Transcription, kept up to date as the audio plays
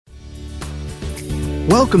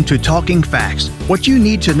Welcome to Talking Facts, what you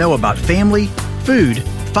need to know about family, food,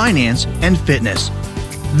 finance, and fitness.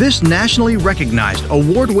 This nationally recognized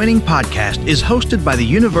award-winning podcast is hosted by the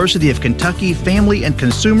University of Kentucky Family and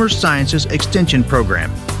Consumer Sciences Extension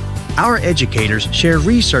Program. Our educators share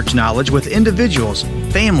research knowledge with individuals,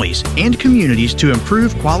 families, and communities to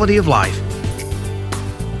improve quality of life.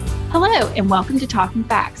 Hello, and welcome to Talking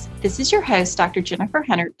Facts. This is your host, Dr. Jennifer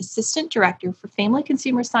Hunter, Assistant Director for Family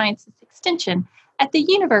Consumer Sciences Extension at the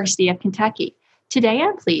University of Kentucky. Today,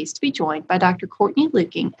 I'm pleased to be joined by Dr. Courtney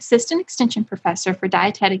Luking, Assistant Extension Professor for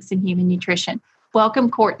Dietetics and Human Nutrition.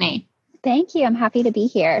 Welcome, Courtney. Thank you. I'm happy to be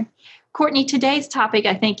here. Courtney, today's topic,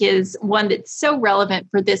 I think, is one that's so relevant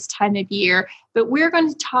for this time of year, but we're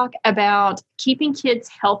going to talk about keeping kids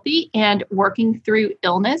healthy and working through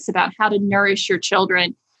illness, about how to nourish your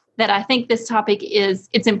children. That I think this topic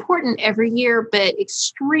it's important every year, but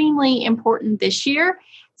extremely important this year.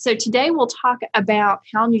 So today we'll talk about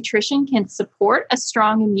how nutrition can support a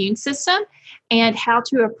strong immune system and how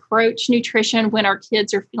to approach nutrition when our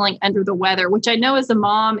kids are feeling under the weather, which I know as a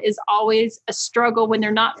mom is always a struggle when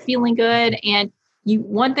they're not feeling good and you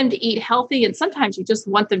want them to eat healthy and sometimes you just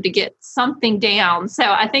want them to get something down. So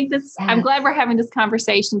I think I'm glad we're having this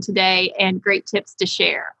conversation today and great tips to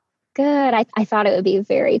share. Good. I thought it would be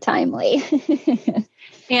very timely.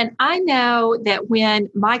 And I know that when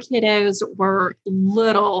my kiddos were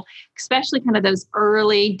little, especially kind of those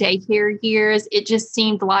early daycare years, it just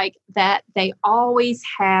seemed like that they always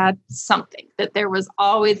had something, that there was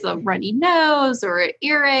always a runny nose or an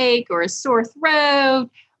earache or a sore throat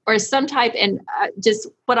or some type. And just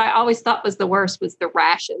what I always thought was the worst was the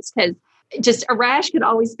rashes, because just a rash could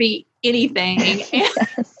always be anything.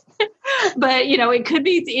 But, it could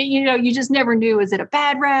be, you just never knew, is it a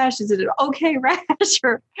bad rash? Is it an okay rash?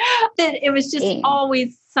 Or that it was just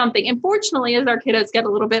always something. And fortunately, as our kiddos get a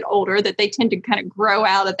little bit older, that they tend to kind of grow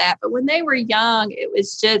out of that. But when they were young,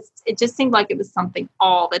 it just seemed like it was something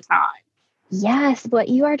all the time. Yes, what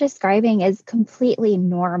you are describing is completely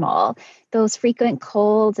normal. Those frequent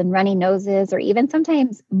colds and runny noses, or even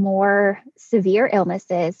sometimes more severe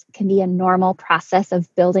illnesses, can be a normal process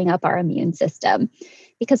of building up our immune system.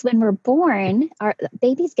 Because when we're born, our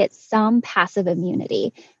babies get some passive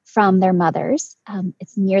immunity from their mothers.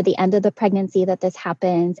 It's near the end of the pregnancy that this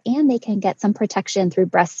happens, and they can get some protection through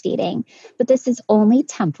breastfeeding. But this is only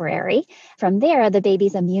temporary. From there, the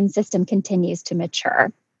baby's immune system continues to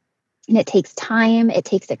mature. And it takes time, it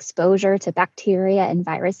takes exposure to bacteria and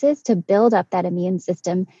viruses to build up that immune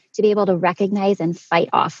system to be able to recognize and fight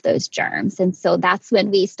off those germs. And so that's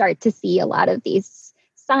when we start to see a lot of these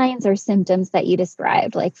signs or symptoms that you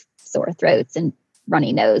described, like sore throats and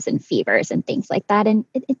runny nose and fevers and things like that. And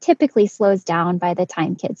it typically slows down by the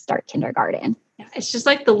time kids start kindergarten. It's just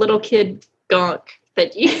like the little kid gunk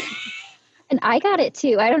that you... And I got it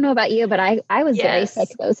too. I don't know about you, but I was very sick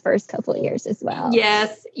those first couple of years as well.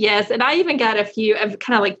 Yes. And I even got a few of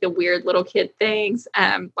kind of like the weird little kid things,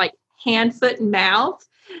 like hand, foot, and mouth.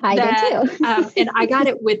 I did too. And I got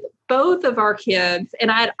it with both of our kids.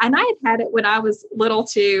 And I had it when I was little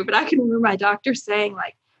too, but I can remember my doctor saying,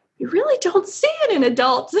 like, you really don't see it in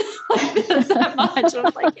adults like this that much. I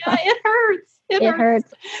was like, yeah, it hurts. It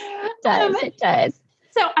hurts. It does.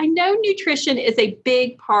 So I know nutrition is a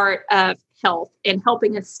big part of health and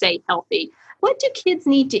helping us stay healthy. What do kids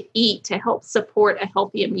need to eat to help support a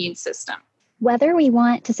healthy immune system? Whether we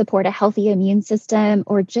want to support a healthy immune system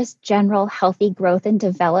or just general healthy growth and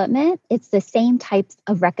development, it's the same types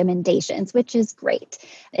of recommendations, which is great.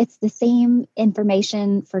 It's the same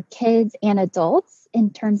information for kids and adults in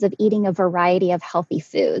terms of eating a variety of healthy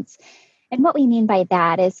foods. And what we mean by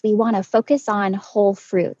that is we want to focus on whole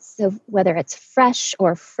fruits. So whether it's fresh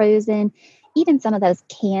or frozen, even some of those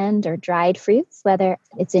canned or dried fruits, whether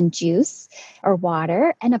it's in juice or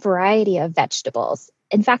water, and a variety of vegetables.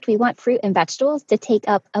 In fact, we want fruit and vegetables to take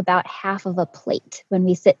up about half of a plate when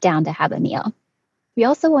we sit down to have a meal. We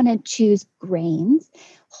also want to choose grains,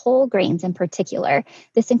 whole grains in particular.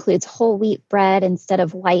 This includes whole wheat bread instead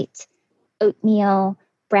of white, oatmeal,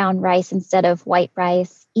 brown rice instead of white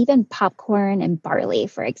rice, even popcorn and barley,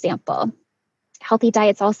 for example. Healthy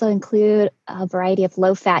diets also include a variety of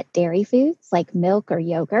low-fat dairy foods like milk or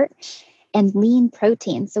yogurt, and lean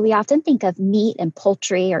protein. So we often think of meat and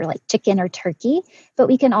poultry or like chicken or turkey, but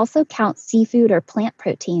we can also count seafood or plant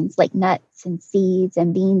proteins like nuts and seeds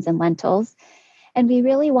and beans and lentils. And we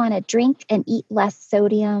really want to drink and eat less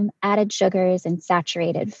sodium, added sugars, and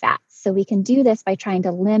saturated fats. So we can do this by trying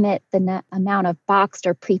to limit the amount of boxed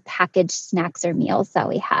or prepackaged snacks or meals that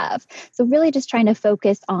we have. So really just trying to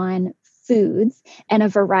focus on foods and a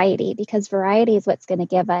variety, because variety is what's going to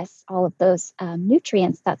give us all of those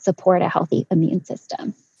nutrients that support a healthy immune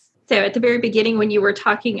system. So at the very beginning, when you were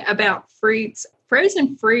talking about fruits,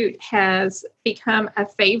 frozen fruit has become a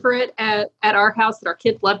favorite at our house, that our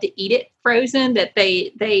kids love to eat it frozen, that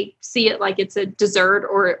they see it like it's a dessert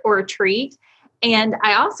or a treat. And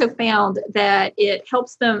I also found that it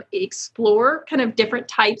helps them explore kind of different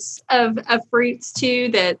types of fruits too,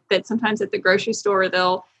 that sometimes at the grocery store,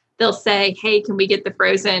 they'll say, hey, can we get the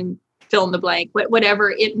frozen fill in the blank,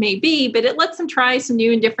 whatever it may be, but it lets them try some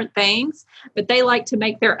new and different things. But they like to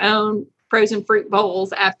make their own frozen fruit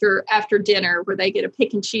bowls after dinner, where they get to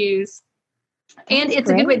pick and choose. And it's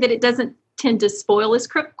a good way that it doesn't tend to spoil as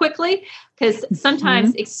quickly, because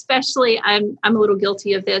sometimes, especially I'm a little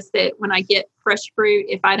guilty of this, that when I get fresh fruit,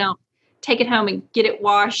 if I don't take it home and get it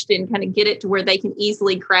washed and kind of get it to where they can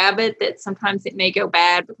easily grab it, that sometimes it may go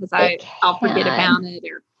bad because I'll forget about it.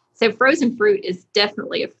 So frozen fruit is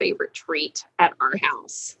definitely a favorite treat at our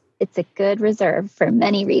house. It's a good reserve for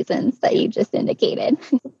many reasons that you just indicated.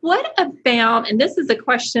 What about, and this is a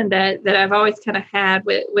question that I've always kind of had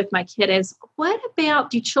with my kiddos, what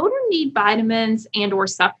about, do children need vitamins and or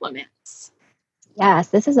supplements? Yes,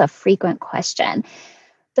 this is a frequent question.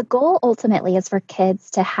 The goal ultimately is for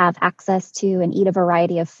kids to have access to and eat a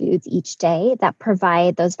variety of foods each day that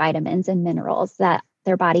provide those vitamins and minerals that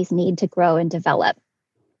their bodies need to grow and develop.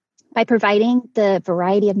 By providing the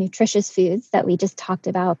variety of nutritious foods that we just talked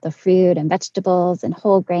about, the fruit and vegetables and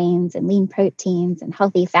whole grains and lean proteins and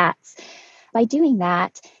healthy fats, by doing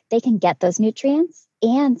that, they can get those nutrients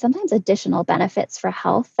and sometimes additional benefits for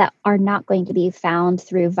health that are not going to be found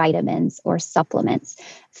through vitamins or supplements.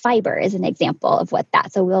 Fiber is an example of what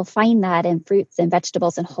that. So we'll find that in fruits and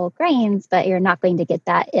vegetables and whole grains, but you're not going to get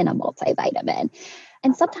that in a multivitamin.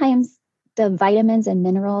 And sometimes the vitamins and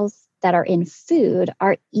minerals that are in food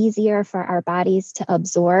are easier for our bodies to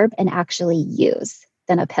absorb and actually use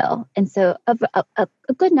than a pill. And so a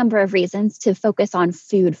good number of reasons to focus on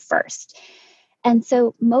food first. And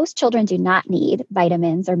so most children do not need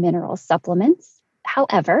vitamins or mineral supplements.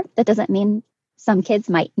 However, that doesn't mean some kids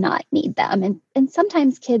might not need them. And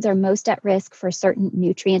sometimes kids are most at risk for certain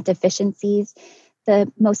nutrient deficiencies.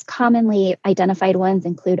 The most commonly identified ones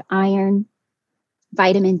include iron,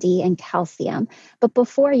 vitamin D, and calcium. But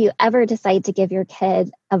before you ever decide to give your kid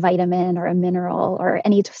a vitamin or a mineral or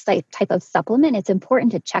any type of supplement, it's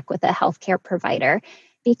important to check with a healthcare provider,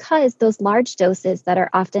 because those large doses that are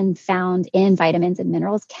often found in vitamins and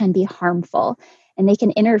minerals can be harmful, and they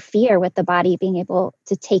can interfere with the body being able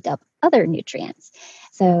to take up other nutrients.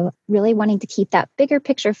 So really wanting to keep that bigger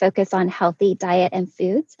picture focus on healthy diet and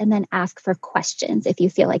foods, and then ask for questions if you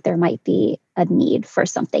feel like there might be a need for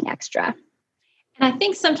something extra. And I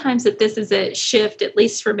think sometimes that this is a shift, at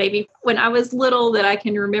least for maybe when I was little, that I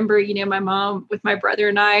can remember, my mom with my brother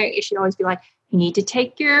and I, she'd always be like, you need to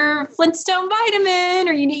take your Flintstone vitamin,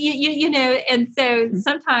 or you need, and so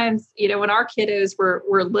sometimes, when our kiddos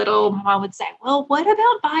were little, mom would say, well, what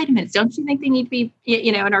about vitamins? Don't you think they need to be,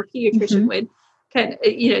 and our pediatrician would kind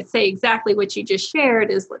of, say exactly what you just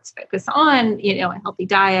shared is, let's focus on, a healthy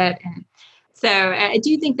diet. And so I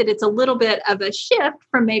do think that it's a little bit of a shift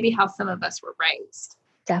from maybe how some of us were raised.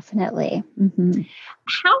 Definitely.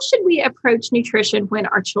 How should we approach nutrition when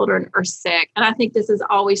our children are sick? And I think this is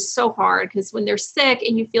always so hard, because when they're sick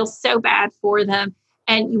and you feel so bad for them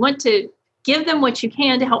and you want to give them what you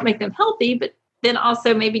can to help make them healthy, but then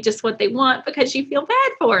also maybe just what they want because you feel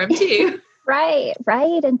bad for them too. Right.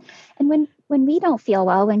 And when we don't feel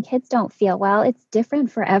well, when kids don't feel well, it's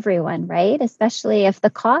different for everyone, right? Especially if the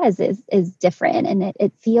cause is different, and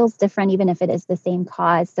it feels different, even if it is the same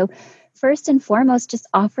cause. So first and foremost, just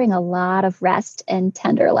offering a lot of rest and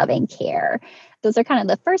tender, loving care. Those are kind of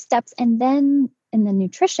the first steps. And then in the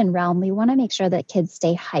nutrition realm, we want to make sure that kids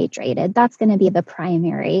stay hydrated. That's going to be the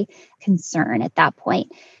primary concern at that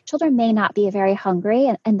point. Children may not be very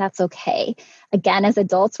hungry, and that's okay. Again, as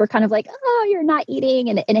adults, we're kind of like, oh, you're not eating,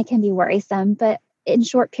 and it can be worrisome. But in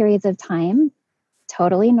short periods of time,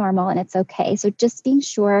 totally normal, and it's okay. So just being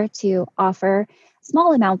sure to offer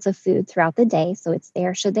small amounts of food throughout the day, so it's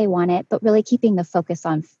there should they want it, but really keeping the focus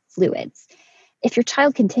on fluids. If your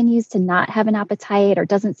child continues to not have an appetite or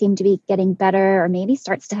doesn't seem to be getting better, or maybe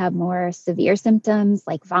starts to have more severe symptoms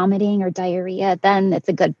like vomiting or diarrhea, then it's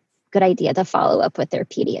a good idea to follow up with their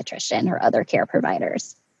pediatrician or other care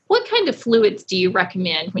providers. What kind of fluids do you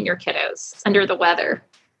recommend when your kiddo's under the weather?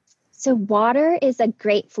 So water is a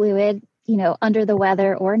great fluid under the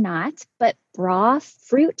weather or not, but broth,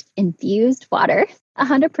 fruit-infused water,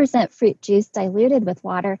 100% fruit juice diluted with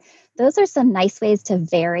water, those are some nice ways to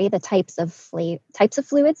vary the types of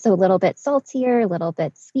fluids. So a little bit saltier, a little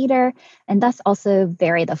bit sweeter, and thus also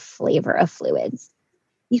vary the flavor of fluids.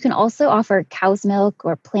 You can also offer cow's milk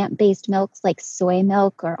or plant-based milks like soy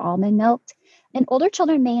milk or almond milk. And older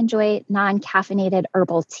children may enjoy non-caffeinated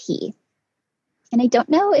herbal tea. And I don't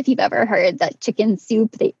know if you've ever heard that chicken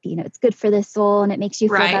soup, it's good for the soul and it makes you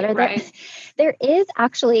feel better. Right. There is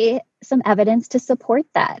actually some evidence to support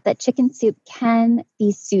that chicken soup can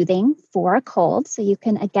be soothing for a cold. So you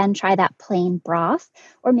can, again, try that plain broth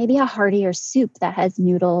or maybe a heartier soup that has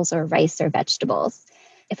noodles or rice or vegetables.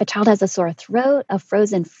 If a child has a sore throat, a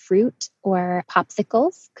frozen fruit or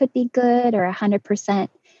popsicles could be good, or 100%.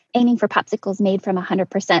 Aiming for popsicles made from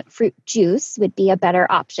 100% fruit juice would be a better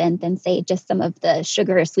option than, say, just some of the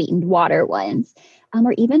sugar-sweetened water ones.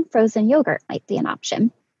 Or even frozen yogurt might be an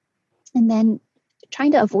option. And then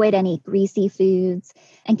trying to avoid any greasy foods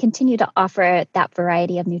and continue to offer that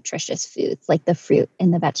variety of nutritious foods like the fruit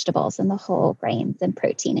and the vegetables and the whole grains and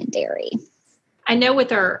protein and dairy. I know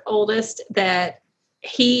with our oldest that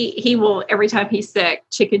he will, every time he's sick,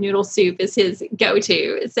 chicken noodle soup is his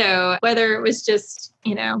go-to. So whether it was just,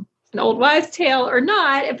 an old wives' tale or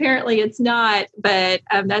not, apparently it's not, but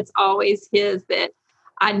that's always his, that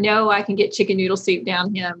I know I can get chicken noodle soup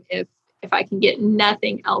down him if I can get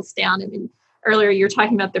nothing else down him. And earlier you're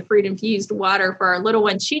talking about the fruit infused water for our little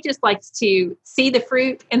one. She just likes to see the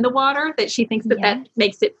fruit in the water, that she thinks that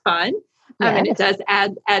makes it fun. And it does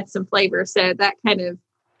add some flavor. So that kind of,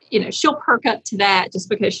 she'll perk up to that just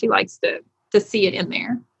because she likes to see it in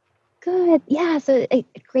there. Good. Yeah. So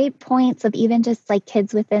great points of even just like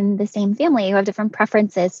kids within the same family who have different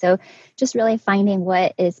preferences. So just really finding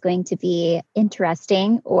what is going to be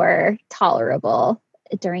interesting or tolerable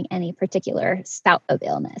during any particular bout of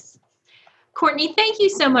illness. Courtney, thank you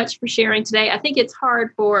so much for sharing today. I think it's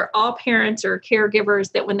hard for all parents or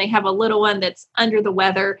caregivers that when they have a little one that's under the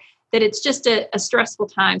weather, that it's just a stressful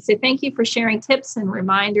time. So thank you for sharing tips and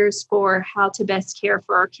reminders for how to best care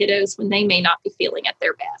for our kiddos when they may not be feeling at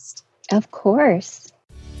their best. Of course.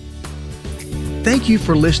 Thank you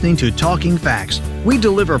for listening to Talking Facts. We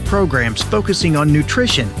deliver programs focusing on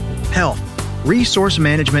nutrition, health, resource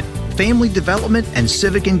management, family development, and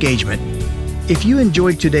civic engagement. If you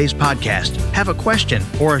enjoyed today's podcast, have a question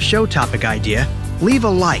or a show topic idea, leave a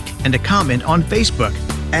like and a comment on Facebook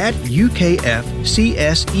at UKFCSEXT,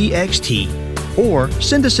 or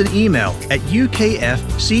send us an email at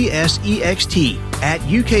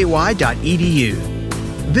ukfcsext@uky.edu.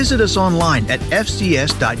 Visit us online at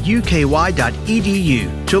fcs.uky.edu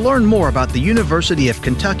to learn more about the University of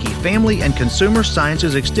Kentucky Family and Consumer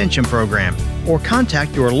Sciences Extension Program, or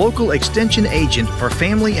contact your local extension agent for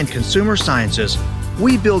Family and Consumer Sciences.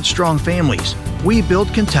 We build strong families. We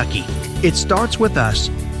build Kentucky. It starts with us.